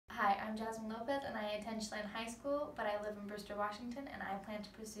I'm Jasmine Lopez and I attend Chelan High School, but I live in Brewster, Washington, and I plan to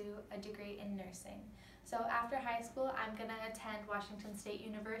pursue a degree in nursing. So after high school, I'm going to attend Washington State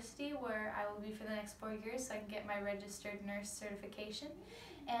University, where I will be for the next 4 years so I can get my registered nurse certification.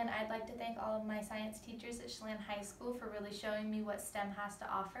 And I'd like to thank all of my science teachers at Chelan High School for really showing me what STEM has to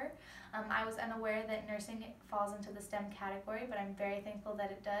offer. I was unaware that nursing falls into the STEM category, but I'm very thankful that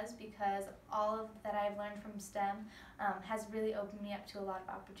it does, because all of that I've learned from STEM has really opened me up to a lot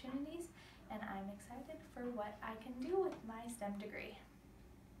of opportunities, and I'm excited for what I can do with my STEM degree.